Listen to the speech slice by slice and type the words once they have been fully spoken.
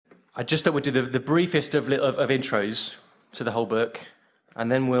I just thought we'd do the briefest of intros to the whole book,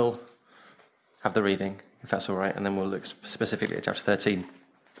 and then we'll have the reading, if that's all right, and then we'll look specifically at chapter 13.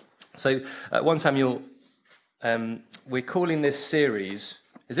 So, 1 Samuel, we're calling this series...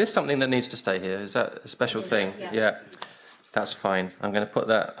 Is this something that needs to stay here? Is that a special thing? Yeah. That's fine. I'm going to put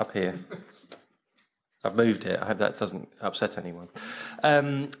that up here. I've moved it. I hope that doesn't upset anyone.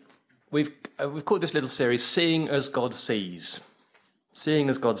 We've called this little series Seeing as God Sees. Seeing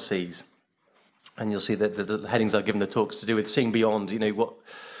as God Sees. And you'll see that the headings I've given the talks to do with seeing beyond,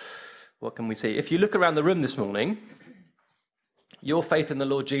 what can we see? If you look around the room this morning, your faith in the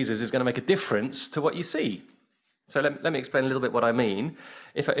Lord Jesus is going to make a difference to what you see. So let me explain a little bit what I mean.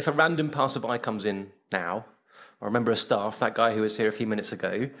 If a random passerby comes in now, or a member of staff, that guy who was here a few minutes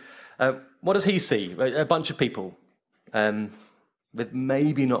ago, what does he see? A bunch of people with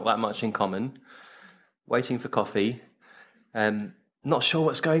maybe not that much in common, waiting for coffee, not sure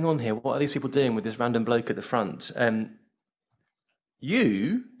what's going on here. What are these people doing with this random bloke at the front?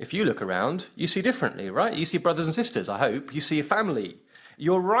 If you look around, you see differently, right? You see brothers and sisters, I hope. You see a family.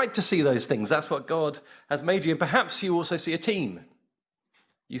 You're right to see those things. That's what God has made you. And perhaps you also see a team.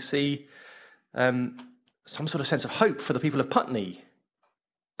 You see some sort of sense of hope for the people of Putney,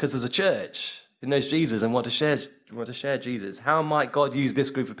 because there's a church who knows Jesus and want to share Jesus. How might God use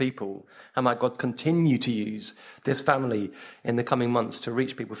this group of people? How might God continue to use this family in the coming months to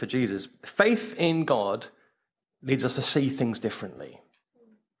reach people for Jesus? Faith in God leads us to see things differently.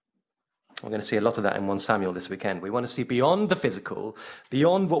 We're going to see a lot of that in 1 Samuel this weekend. We want to see beyond the physical,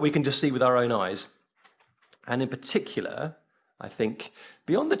 beyond what we can just see with our own eyes. And in particular, I think,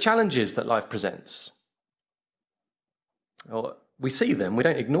 beyond the challenges that life presents. Or we see them, we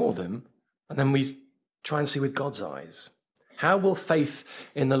don't ignore them, and then we try and see with God's eyes. How will faith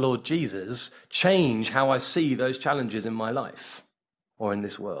in the Lord Jesus change how I see those challenges in my life or in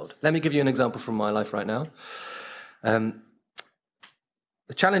this world? Let me give you an example from my life right now.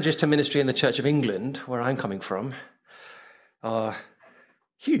 The challenges to ministry in the Church of England, where I'm coming from, are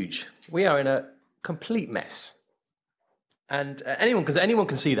huge. We are in a complete mess. And anyone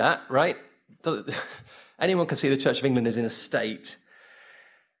can see that, right? Anyone can see the Church of England is in a state.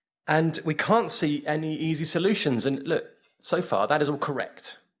 And we can't see any easy solutions. And look, so far, that is all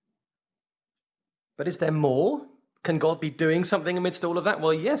correct. But is there more? Can God be doing something amidst all of that?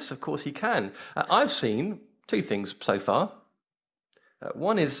 Well, yes, of course he can. I've seen two things so far.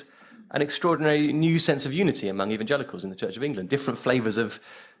 One is an extraordinary new sense of unity among evangelicals in the Church of England, different flavours of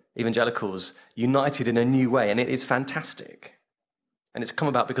evangelicals united in a new way, and it is fantastic. And it's come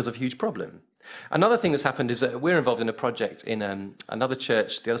about because of a huge problem. Another thing that's happened is that we're involved in a project in another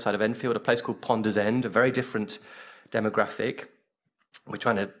church, the other side of Enfield, a place called Ponders End, a very different demographic.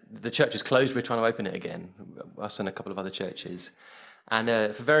 The church is closed, we're trying to open it again, us and a couple of other churches. And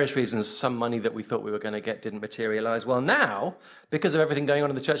for various reasons, some money that we thought we were going to get didn't materialise. Well, now, because of everything going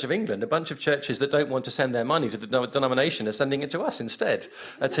on in the Church of England, a bunch of churches that don't want to send their money to the denomination are sending it to us instead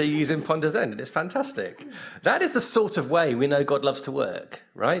to use in Ponders End. And it's fantastic. That is the sort of way we know God loves to work,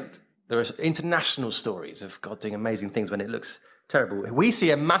 right? There are international stories of God doing amazing things when it looks terrible. If we see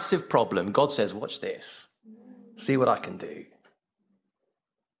a massive problem, God says, watch this. See what I can do.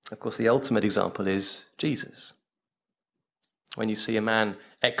 Of course, the ultimate example is Jesus. When you see a man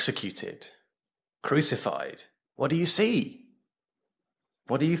executed, crucified, what do you see?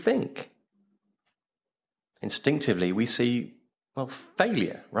 What do you think? Instinctively, we see,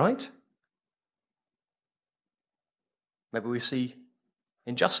 failure, right? Maybe we see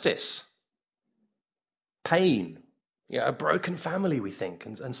injustice, pain, a broken family, we think,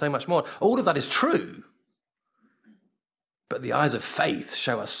 and so much more. All of that is true. But the eyes of faith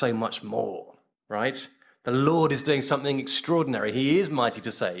show us so much more, right? The Lord is doing something extraordinary. He is mighty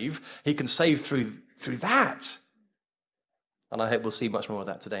to save. He can save through that. And I hope we'll see much more of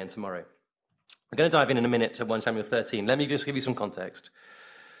that today and tomorrow. We're going to dive in a minute to 1 Samuel 13. Let me just give you some context.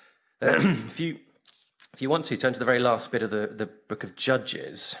 If you want to, turn to the very last bit of the book of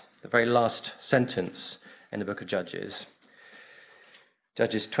Judges, the very last sentence in the book of Judges.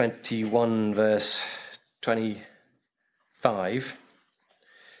 Judges 21, verse 25.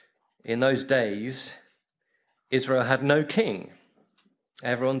 In those days, Israel had no king.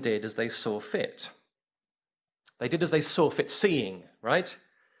 Everyone did as they saw fit. They did as they saw fit, seeing, right?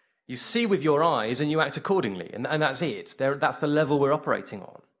 You see with your eyes and you act accordingly, and that's it. That's the level we're operating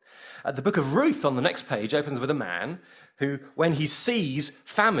on. The book of Ruth on the next page opens with a man who, when he sees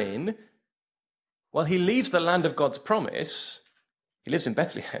famine, he leaves the land of God's promise. He lives in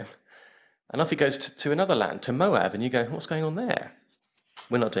Bethlehem, and off he goes to another land, to Moab, and you go, what's going on there?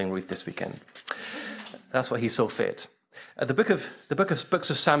 We're not doing Ruth this weekend. That's what he saw fit. The books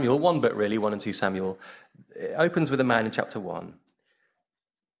of Samuel, one book really, 1 and 2 Samuel, it opens with a man in chapter 1.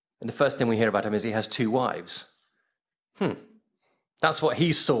 And the first thing we hear about him is he has 2 wives. That's what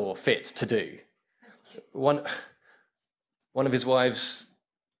he saw fit to do. One of his wives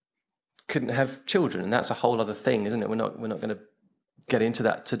couldn't have children, and that's a whole other thing, isn't it? We're not going to get into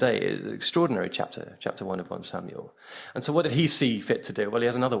that today. It's an extraordinary chapter 1 of 1 Samuel. And so what did he see fit to do? Well, he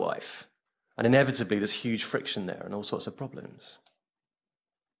has another wife. And inevitably, there's huge friction there and all sorts of problems.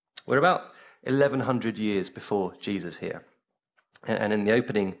 We're about 1,100 years before Jesus here. And in the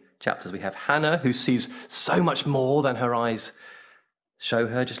opening chapters, we have Hannah, who sees so much more than her eyes show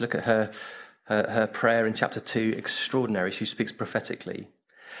her. Just look at her prayer in chapter 2, extraordinary. She speaks prophetically.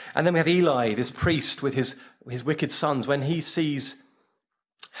 And then we have Eli, this priest with his wicked sons. When he sees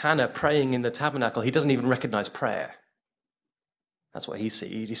Hannah praying in the tabernacle, he doesn't even recognize prayer. That's what he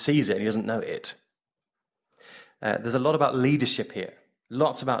sees. He sees it and he doesn't know it. There's a lot about leadership here.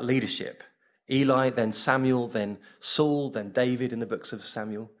 Lots about leadership. Eli, then Samuel, then Saul, then David in the books of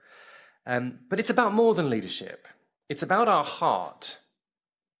Samuel. But it's about more than leadership. It's about our heart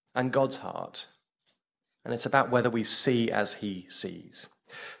and God's heart. And it's about whether we see as he sees.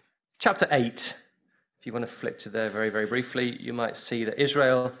 Chapter 8, if you want to flip to there very, very briefly, you might see that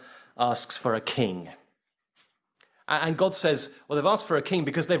Israel asks for a king. And God says, well, they've asked for a king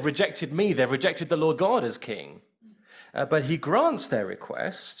because they've rejected me. They've rejected the Lord God as king. But he grants their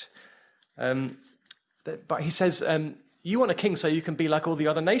request. But he says, you want a king so you can be like all the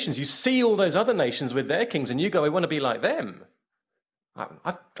other nations. You see all those other nations with their kings and you go, I want to be like them.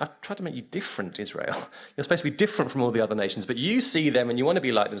 I've tried to make you different, Israel. You're supposed to be different from all the other nations, but you see them and you want to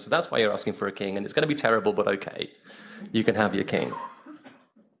be like them. So that's why you're asking for a king. And it's going to be terrible, but okay. You can have your king.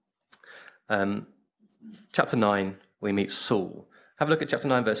 Chapter 9, we meet Saul. Have a look at chapter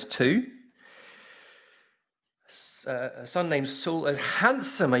 9, verse 2. A son named Saul, as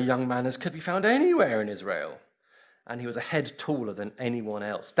handsome a young man as could be found anywhere in Israel. And he was a head taller than anyone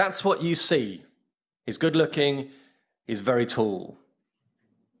else. That's what you see. He's good looking. He's very tall.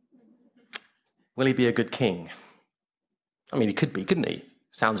 Will he be a good king? I mean, he could be, couldn't he?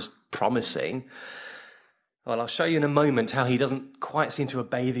 Sounds promising. Well, I'll show you in a moment how he doesn't quite seem to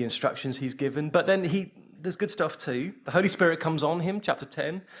obey the instructions he's given. But then there's good stuff too. The Holy Spirit comes on him, chapter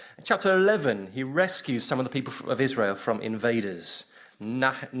 10. In chapter 11, he rescues some of the people of Israel from invaders.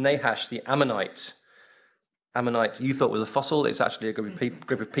 Nahash, the Ammonite. Ammonite, you thought was a fossil. It's actually a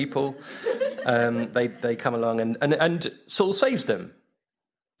group of people. They come along and Saul saves them.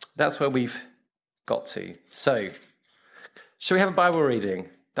 That's where we've got to. So, shall we have a Bible reading?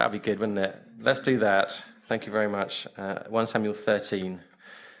 That would be good, wouldn't it? Let's do that. Thank you very much. 1 Samuel 13.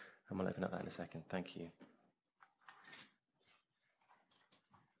 I'm going to open up that in a second. Thank you.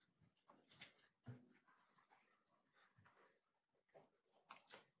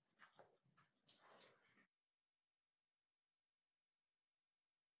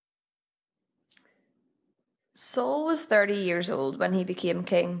 Saul was 30 years old when he became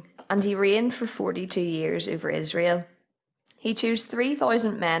king, and he reigned for 42 years over Israel. He chose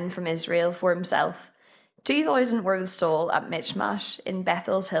 3,000 men from Israel for himself. 2,000 were with Saul at Michmash in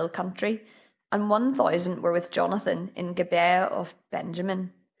Bethel's hill country, and 1,000 were with Jonathan in Gibeah of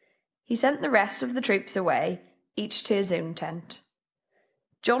Benjamin. He sent the rest of the troops away, each to his own tent.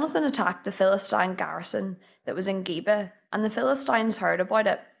 Jonathan attacked the Philistine garrison that was in Geba, and the Philistines heard about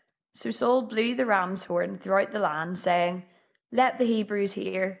it. So Saul blew the ram's horn throughout the land, saying, "Let the Hebrews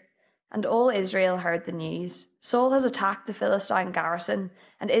hear." And all Israel heard the news. Saul has attacked the Philistine garrison,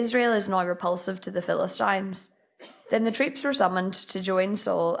 and Israel is now repulsive to the Philistines. Then the troops were summoned to join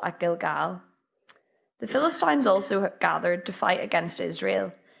Saul at Gilgal. The Philistines also gathered to fight against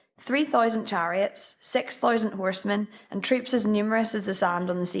Israel. 3,000 chariots, 6,000 horsemen, and troops as numerous as the sand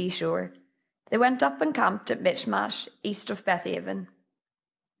on the seashore. They went up and camped at Michmash, east of Bethaven.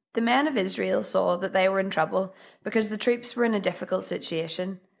 The men of Israel saw that they were in trouble because the troops were in a difficult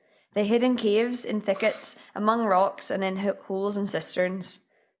situation. They hid in caves, in thickets, among rocks, and in holes and cisterns.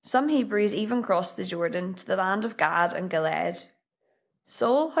 Some Hebrews even crossed the Jordan to the land of Gad and Gilead.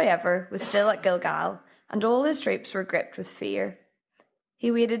 Saul, however, was still at Gilgal, and all his troops were gripped with fear.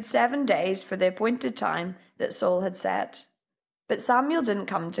 He waited 7 days for the appointed time that Saul had set. But Samuel didn't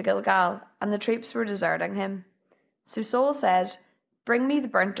come to Gilgal, and the troops were deserting him. So Saul said, "Bring me the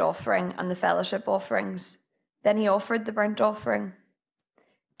burnt offering and the fellowship offerings." Then he offered the burnt offering.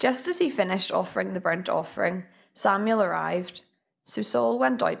 Just as he finished offering the burnt offering, Samuel arrived. So Saul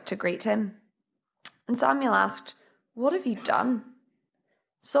went out to greet him. And Samuel asked, "What have you done?"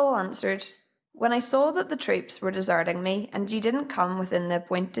 Saul answered, "When I saw that the troops were deserting me, and you didn't come within the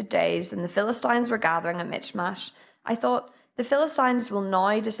appointed days, and the Philistines were gathering at Michmash, I thought, the Philistines will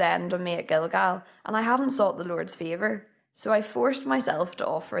now descend on me at Gilgal, and I haven't sought the Lord's favour, so I forced myself to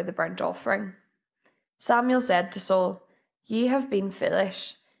offer the burnt offering. Samuel said to Saul, "You have been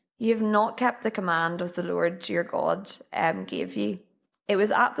foolish. You have not kept the command of the Lord your God gave you. It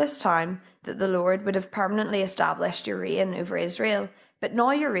was at this time that the Lord would have permanently established your reign over Israel, but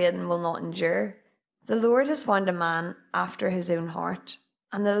now your reign will not endure. The Lord has found a man after his own heart,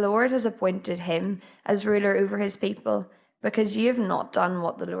 and the Lord has appointed him as ruler over his people, because you have not done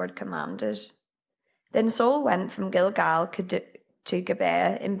what the Lord commanded." Then Saul went from Gilgal to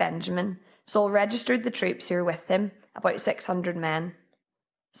Gibeah in Benjamin. Saul registered the troops who were with him, about 600 men.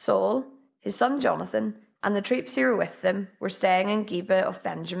 Saul, his son Jonathan, and the troops who were with them were staying in Gibeah of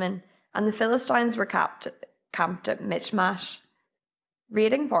Benjamin, and the Philistines were camped at Michmash.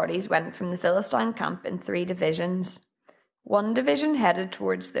 Raiding parties went from the Philistine camp in 3 divisions. One division headed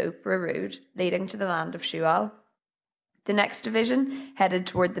towards the Ophrah road, leading to the land of Shual. The next division headed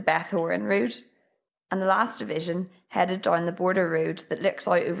toward the Beth Horon road, and the last division headed down the border road that looks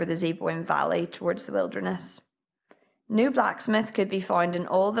out over the Zeboim Valley towards the wilderness. No blacksmith could be found in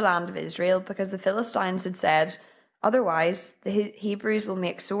all the land of Israel because the Philistines had said, "Otherwise the Hebrews will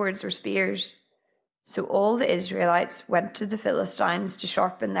make swords or spears." So all the Israelites went to the Philistines to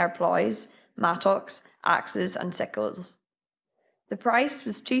sharpen their ploughs, mattocks, axes, and sickles. The price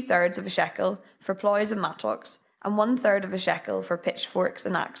was 2/3 of a shekel for ploughs and mattocks, and 1/3 of a shekel for pitchforks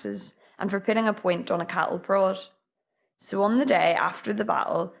and axes, and for putting a point on a cattle prod. So on the day after the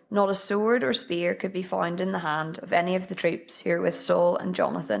battle, not a sword or spear could be found in the hand of any of the troops who were with Saul and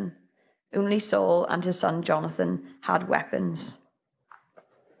Jonathan. Only Saul and his son Jonathan had weapons.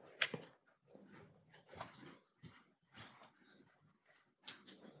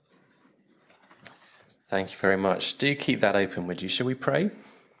 Thank you very much. Do keep that open, would you? Shall we pray?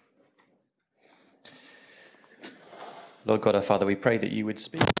 Lord God, our Father, we pray that you would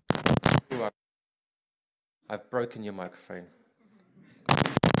speak. I've broken your microphone.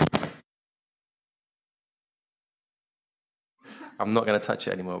 I'm not going to touch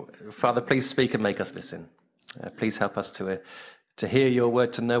it anymore. Father, please speak and make us listen. Please help us to hear your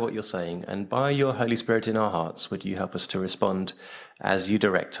word, to know what you're saying. And by your Holy Spirit in our hearts, would you help us to respond as you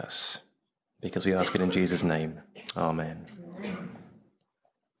direct us? Because we ask it in Jesus' name. Amen.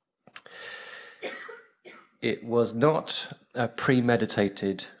 It was not a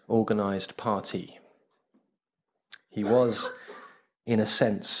premeditated, organized party. He was, in a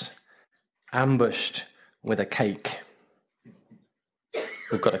sense, ambushed with a cake.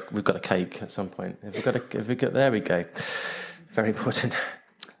 We've got a cake at some point. There we go. Very important.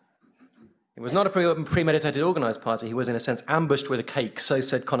 It was not a premeditated, organised party. He was, in a sense, ambushed with a cake. So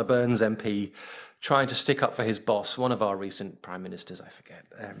said Conor Burns MP, trying to stick up for his boss, one of our recent prime ministers, I forget,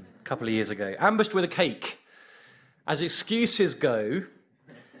 a couple of years ago. Ambushed with a cake. As excuses go,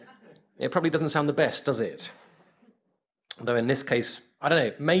 it probably doesn't sound the best, does it? Though in this case, I don't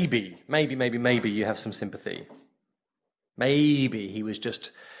know, maybe you have some sympathy. Maybe he was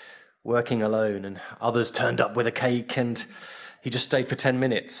just working alone and others turned up with a cake and he just stayed for 10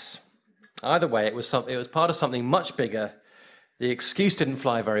 minutes. Either way, it was part of something much bigger. The excuse didn't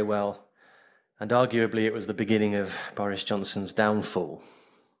fly very well, and arguably it was the beginning of Boris Johnson's downfall.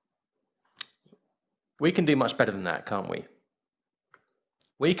 We can do much better than that, can't we?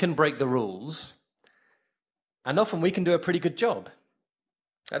 We can break the rules, and often we can do a pretty good job,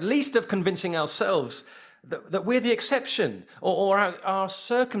 at least of convincing ourselves that we're the exception, or our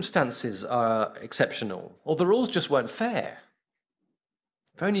circumstances are exceptional, or the rules just weren't fair.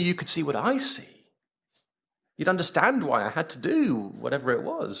 If only you could see what I see. You'd understand why I had to do whatever it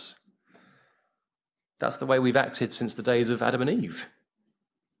was. That's the way we've acted since the days of Adam and Eve.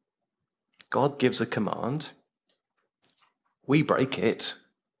 God gives a command. We break it.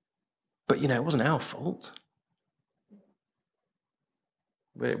 But, it wasn't our fault.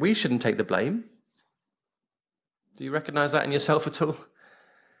 We shouldn't take the blame. Do you recognize that in yourself at all?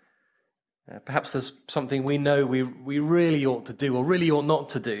 Perhaps there's something we know we really ought to do or really ought not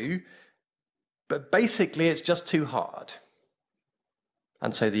to do, but basically it's just too hard.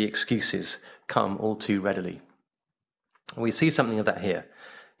 And so the excuses come all too readily. And we see something of that here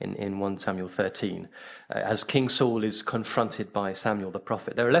in 1 Samuel 13, as King Saul is confronted by Samuel the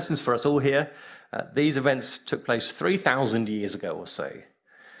prophet. There are lessons for us all here. These events took place 3,000 years ago or so,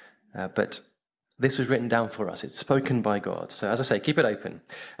 but this was written down for us. It's spoken by God. So as I say, keep it open.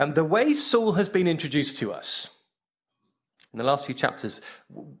 The way Saul has been introduced to us in the last few chapters,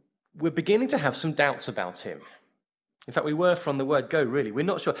 we're beginning to have some doubts about him. In fact, we were from the word go, really. We're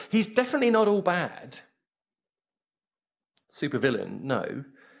not sure. He's definitely not all bad. Supervillain, no.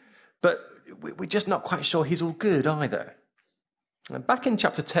 But we're just not quite sure he's all good either. And back in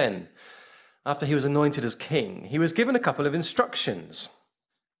chapter 10, after he was anointed as king, he was given a couple of instructions.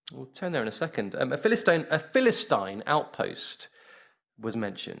 We'll turn there in a second. A Philistine outpost was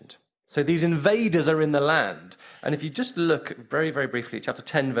mentioned. So these invaders are in the land. And if you just look very, very briefly at chapter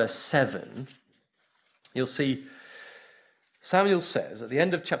 10, verse 7, you'll see Samuel says at the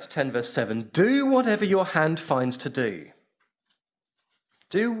end of chapter 10, verse 7, do whatever your hand finds to do.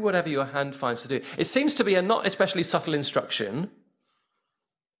 Do whatever your hand finds to do. It seems to be a not especially subtle instruction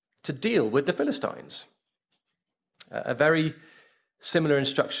to deal with the Philistines. A very similar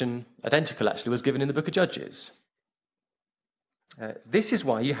instruction, identical actually, was given in the book of Judges. This is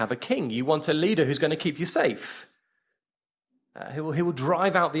why you have a king. You want a leader who's going to keep you safe. He will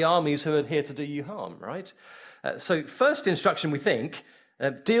drive out the armies who are here to do you harm, right? So first instruction, we think,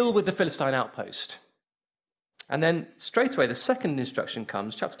 deal with the Philistine outpost. And then straight away, the second instruction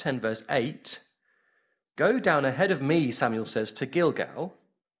comes, chapter 10, verse 8. Go down ahead of me, Samuel says, to Gilgal.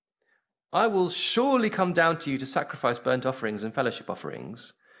 I will surely come down to you to sacrifice burnt offerings and fellowship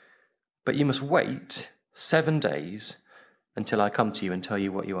offerings, but you must wait 7 days until I come to you and tell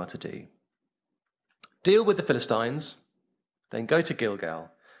you what you are to do. Deal with the Philistines, then go to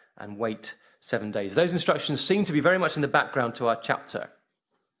Gilgal and wait 7 days. Those instructions seem to be very much in the background to our chapter.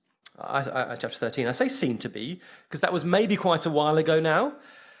 Chapter 13. I say seem to be, because that was maybe quite a while ago now.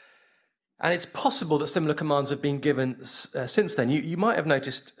 And it's possible that similar commands have been given since then. You might have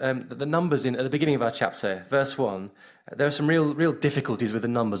noticed that the numbers at the beginning of our chapter, verse 1, there are some real difficulties with the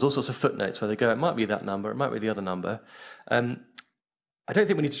numbers, all sorts of footnotes where they go, it might be that number, it might be the other number. I don't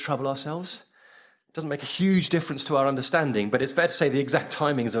think we need to trouble ourselves. It doesn't make a huge difference to our understanding, but it's fair to say the exact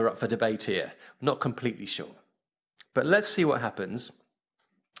timings are up for debate here. I'm not completely sure. But let's see what happens.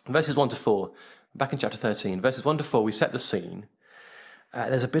 Verses 1 to 4, back in chapter 13, verses 1 to 4, we set the scene.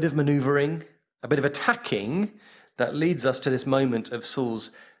 There's a bit of manoeuvring, a bit of attacking that leads us to this moment of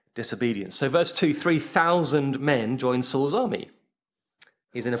Saul's disobedience. So verse 2, 3,000 men join Saul's army.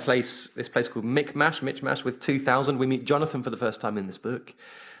 He's in this place called Michmash with 2,000. We meet Jonathan for the first time in this book.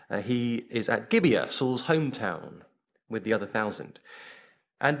 He is at Gibeah, Saul's hometown, with the other 1,000.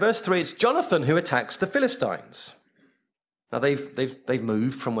 And verse 3, it's Jonathan who attacks the Philistines. Now, they've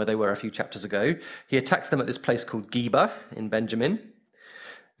moved from where they were a few chapters ago. He attacks them at this place called Geba in Benjamin.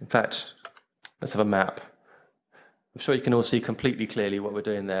 In fact, let's have a map. I'm sure you can all see completely clearly what we're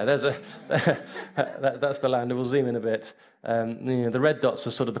doing there. That's the land, and we'll zoom in a bit. The red dots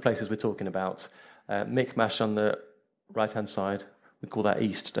are sort of the places we're talking about. Michmash on the right-hand side. We call that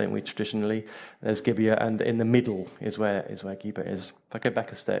east, don't we, traditionally? There's Gibeah, and in the middle is where Geba is. If I go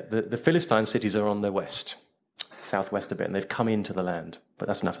back a step, the Philistine cities are on the west, southwest a bit, and they've come into the land. But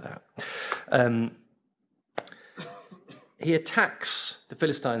that's enough of that. He attacks the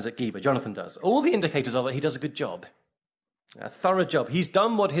Philistines at Geba. Jonathan does. All the indicators are that he does a good job, a thorough job. He's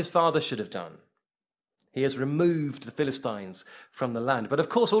done what his father should have done. He has removed the Philistines from the land. But of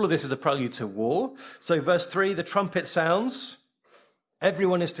course, all of this is a prelude to war. So verse 3, the trumpet sounds.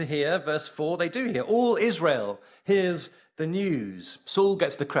 Everyone is to hear. Verse 4, they do hear. All Israel hears the news. Saul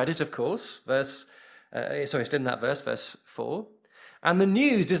gets the credit, of course. Verse 4. And the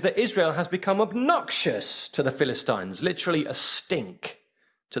news is that Israel has become obnoxious to the Philistines, literally a stink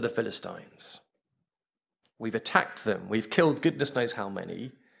to the Philistines. We've attacked them. We've killed goodness knows how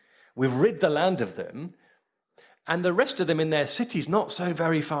many. We've rid the land of them. And the rest of them in their cities not so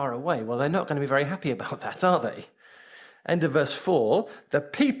very far away. Well, they're not going to be very happy about that, are they? End of verse 4, the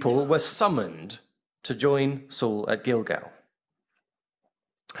people were summoned to join Saul at Gilgal.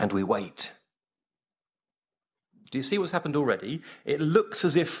 And we wait. Do you see what's happened already? It looks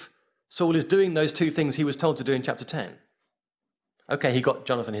as if Saul is doing those two things he was told to do in chapter 10. Okay, he got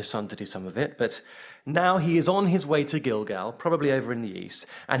Jonathan, his son, to do some of it, but now he is on his way to Gilgal, probably over in the east,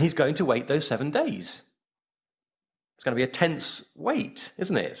 and he's going to wait those 7 days. It's going to be a tense wait,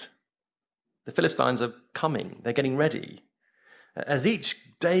 isn't it? The Philistines are coming. They're getting ready. As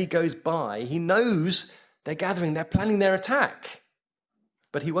each day goes by, he knows they're gathering, they're planning their attack.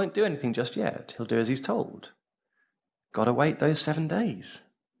 But he won't do anything just yet. He'll do as he's told. Got to wait those 7 days.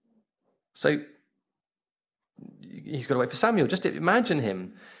 So he's got to wait for Samuel. Just imagine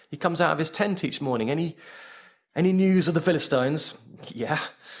him. He comes out of his tent each morning. Any news of the Philistines? Yeah.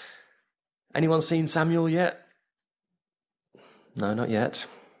 Anyone seen Samuel yet? No, not yet.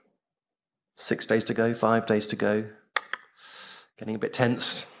 6 days to go, 5 days to go. Getting a bit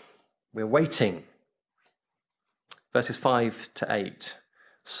tense. We're waiting. Verses 5 to 8.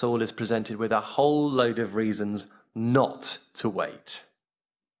 Saul is presented with a whole load of reasons not to wait,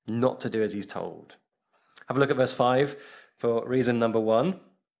 not to do as he's told. Have a look at verse 5 for reason number 1.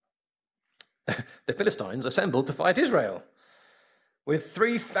 the Philistines assembled to fight Israel. With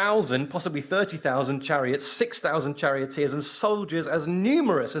 3,000, possibly 30,000 chariots, 6,000 charioteers, and soldiers as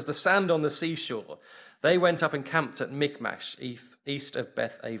numerous as the sand on the seashore, they went up and camped at Michmash, east of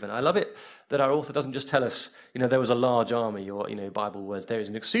Beth Aven. I love it that our author doesn't just tell us, there was a large army, or, Bible words, there is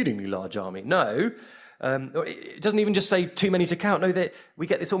an exceedingly large army. No, it doesn't even just say too many to count. No, we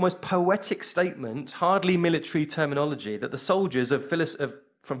get this almost poetic statement, hardly military terminology, that the soldiers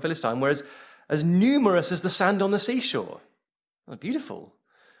from Philistine were as numerous as the sand on the seashore. Oh, beautiful,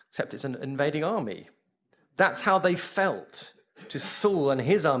 except it's an invading army. That's how they felt to Saul and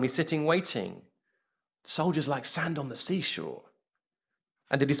his army sitting waiting. Soldiers like sand on the seashore.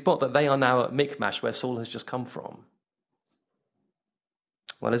 And did he spot that they are now at Michmash, where Saul has just come from?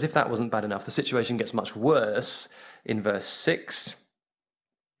 Well, as if that wasn't bad enough, the situation gets much worse in verse 6,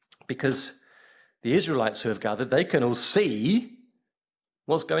 because the Israelites who have gathered, they can all see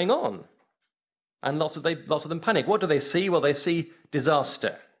what's going on. And lots of them panic. What do they see? Well, they see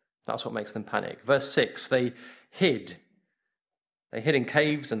disaster. That's what makes them panic. Verse 6, they hid. They hid in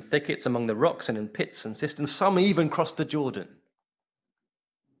caves and thickets, among the rocks and in pits and cisterns. Some even crossed the Jordan.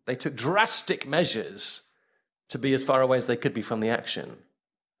 They took drastic measures to be as far away as they could be from the action.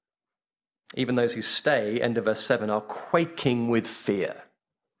 Even those who stay, end of verse 7, are quaking with fear.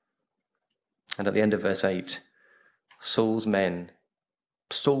 And at the end of verse 8, Saul's men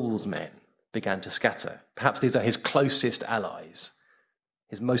began to scatter. Perhaps these are his closest allies,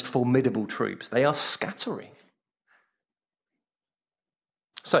 his most formidable troops. They are scattering.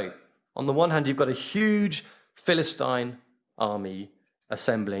 So, on the one hand, you've got a huge Philistine army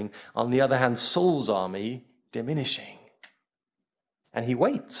assembling. On the other hand, Saul's army diminishing. And he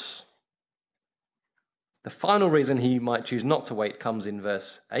waits. The final reason he might choose not to wait comes in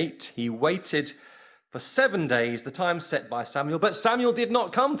verse 8. He waited for 7 days, the time set by Samuel, but Samuel did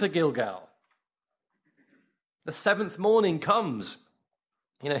not come to Gilgal. The seventh morning comes.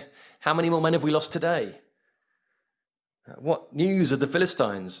 How many more men have we lost today? What news of the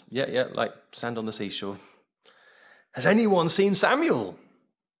Philistines? Yeah, like sand on the seashore. Has anyone seen Samuel?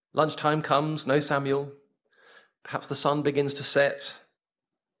 Lunchtime comes, no Samuel. Perhaps the sun begins to set.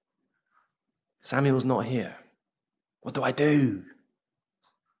 Samuel's not here. What do I do?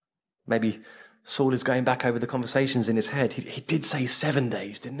 Maybe Saul is going back over the conversations in his head. He did say 7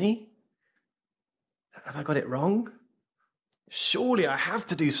 days, didn't he? Have I got it wrong? Surely I have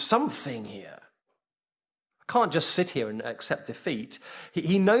to do something here. I can't just sit here and accept defeat.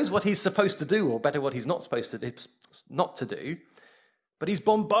 He knows what he's supposed to do, or better, what he's not supposed to do, not to do, but he's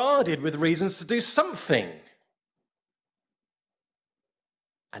bombarded with reasons to do something.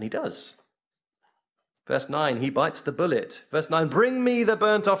 And he does. Verse 9, he bites the bullet. Verse 9, bring me the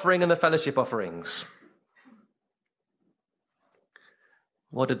burnt offering and the fellowship offerings.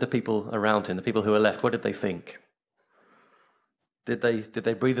 What did the people around him, the people who were left, what did they think? Did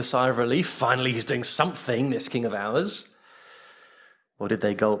they breathe a sigh of relief? Finally, he's doing something, this king of ours. Or did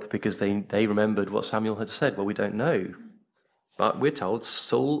they gulp because they remembered what Samuel had said? Well, we don't know. But we're told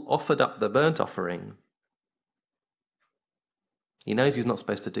Saul offered up the burnt offering. He knows he's not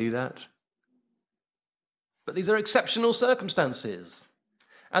supposed to do that. But these are exceptional circumstances.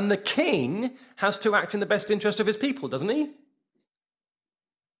 And the king has to act in the best interest of his people, doesn't he?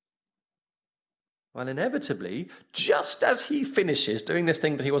 Well, inevitably, just as he finishes doing this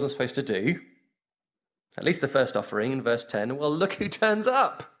thing that he wasn't supposed to do, at least the first offering in verse 10, well, look who turns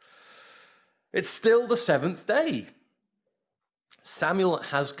up. It's still the seventh day. Samuel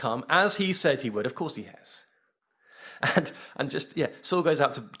has come as he said he would. Of course he has. Saul goes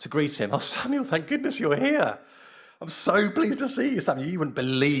out to greet him. Oh, Samuel, thank goodness you're here. I'm so pleased to see you, Samuel. You wouldn't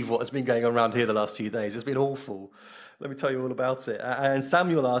believe what has been going on around here the last few days. It's been awful. Let me tell you all about it. And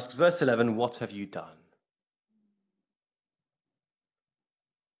Samuel asks, verse 11, what have you done?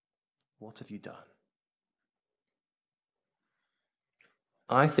 What have you done?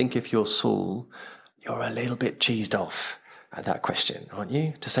 I think if you're Saul, you're a little bit cheesed off at that question, aren't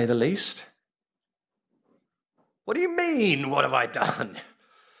you, to say the least? What do you mean, what have I done?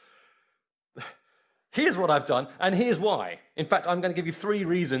 Here's what I've done, and here's why. In fact, I'm going to give you 3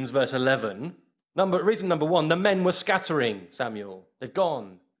 reasons, verse 11. Reason number 1, the men were scattering, Samuel. They've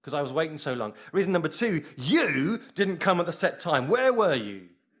gone, because I was waiting so long. Reason number 2, you didn't come at the set time. Where were you?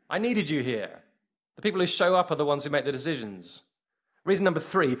 I needed you here. The people who show up are the ones who make the decisions. Reason number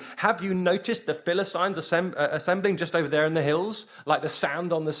 3, have you noticed the Philistines assembling just over there in the hills, like the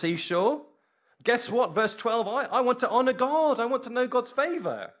sand on the seashore? Guess what? Verse 12, I want to honor God. I want to know God's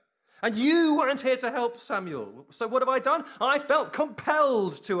favor. And you weren't here to help, Samuel. So what have I done? I felt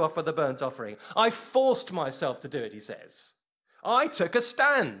compelled to offer the burnt offering. I forced myself to do it, he says. I took a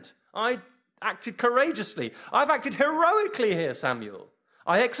stand. I acted courageously. I've acted heroically here, Samuel.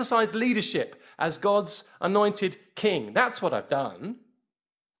 I exercised leadership as God's anointed king. That's what I've done.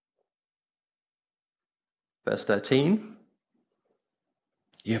 Verse 13.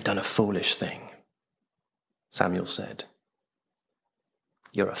 You have done a foolish thing, Samuel said.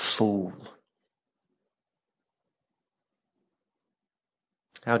 You're a fool.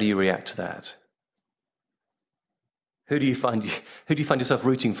 How do you react to that? Who do you find yourself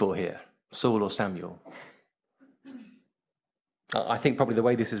rooting for here, Saul or Samuel? I think probably the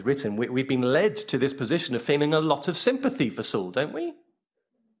way this is written, we've been led to this position of feeling a lot of sympathy for Saul, don't we?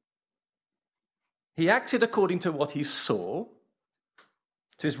 He acted according to what he saw,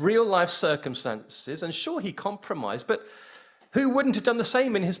 to his real life circumstances, and sure, he compromised, but who wouldn't have done the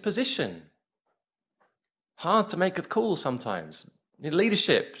same in his position? Hard to make a call sometimes.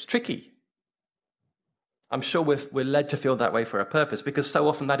 Leadership is tricky. I'm sure we're led to feel that way for a purpose, because so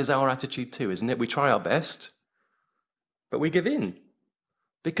often that is our attitude too, isn't it? We try our best, but we give in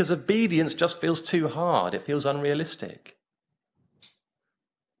because obedience just feels too hard. It feels unrealistic.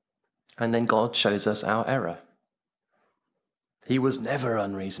 And then God shows us our error. He was never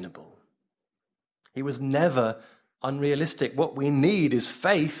unreasonable. He was never unrealistic. What we need is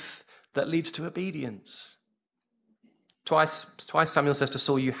faith that leads to obedience. Twice Samuel says to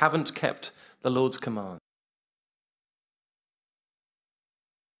Saul, you haven't kept the Lord's command.